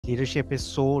leadership is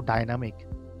so dynamic,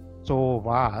 so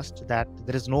vast that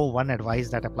there is no one advice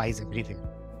that applies everywhere.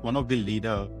 One of the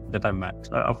leader that I met,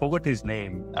 I forgot his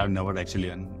name. I've never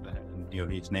actually knew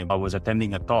his name. I was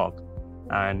attending a talk,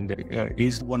 and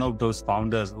he's one of those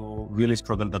founders who really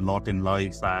struggled a lot in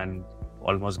life and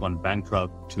almost gone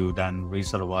bankrupt to then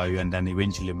resurvive and then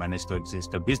eventually managed to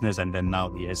exist a business. And then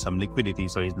now he has some liquidity.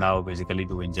 So he's now basically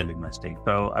doing angel investing.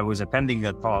 So I was attending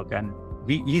a talk, and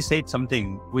he said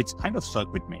something which kind of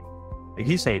stuck with me.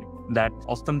 He said that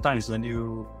oftentimes when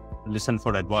you listen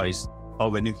for advice, or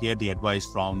when you hear the advice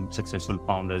from successful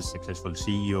founders, successful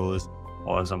CEOs,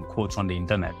 or some quotes on the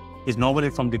internet, it's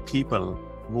normally from the people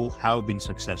who have been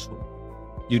successful.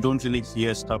 You don't really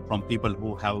hear stuff from people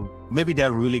who have, maybe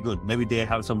they're really good, maybe they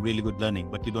have some really good learning,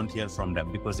 but you don't hear from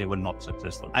them because they were not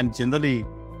successful. And generally,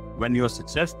 when you're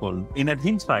successful, in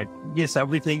hindsight, yes,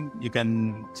 everything you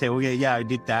can say, okay, yeah, I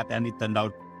did that and it turned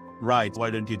out right. Why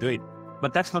don't you do it?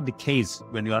 But that's not the case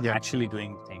when you are actually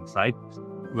doing things, right?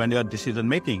 When you're decision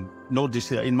making, no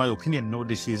decision, in my opinion, no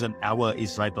decision ever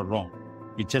is right or wrong.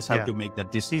 You just have to make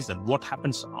that decision. What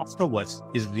happens afterwards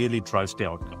is really drives the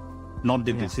outcome, not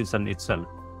the decision itself.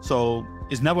 So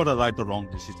it's never a right or wrong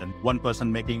decision. One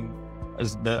person making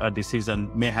a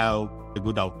decision may have a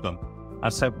good outcome.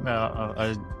 A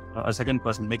second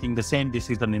person making the same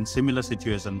decision in similar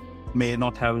situation may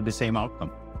not have the same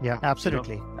outcome. Yeah,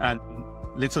 absolutely. You know? And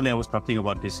literally, I was talking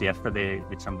about this yesterday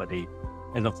with somebody.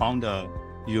 As a founder,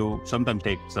 you sometimes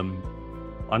take some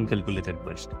uncalculated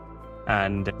risk.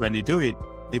 And when you do it,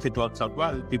 if it works out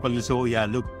well, people will say, oh yeah,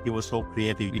 look, he was so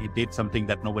creative. He did something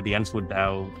that nobody else would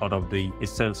have thought of doing. It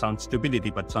still sounds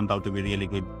stupidity, but turned out to be really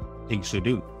good things to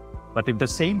do. But if the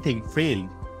same thing failed,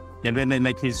 and when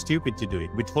like he's stupid to do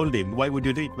it, we told him, why would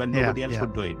you do it when nobody else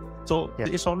would do it? So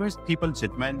it's always people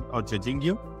judgment or judging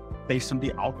you based on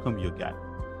the outcome you get.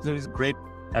 There is great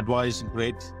advice,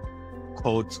 great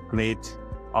quotes, great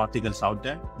articles out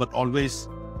there, but always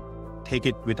take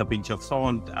it with a pinch of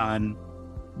salt and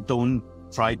don't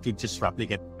try to just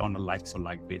replicate on a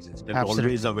like-for-like basis. There's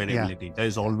always a variability.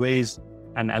 There's always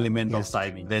an element of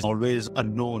timing. There's always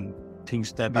unknown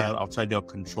things that are outside your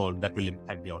control that will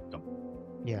impact the outcome.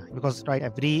 Yeah, because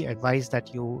every advice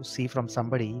that you see from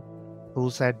somebody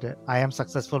who said, I am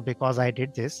successful because I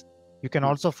did this, you can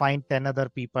also find 10 other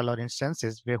people or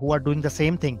instances who are doing the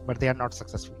same thing, but they are not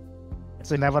successful.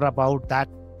 It's never about that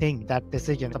thing, that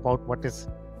decision, about what is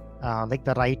like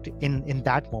the right in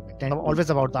that moment, and always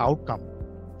about the outcome.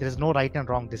 There is no right and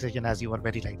wrong decision, as you were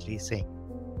very rightly saying.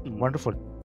 Wonderful.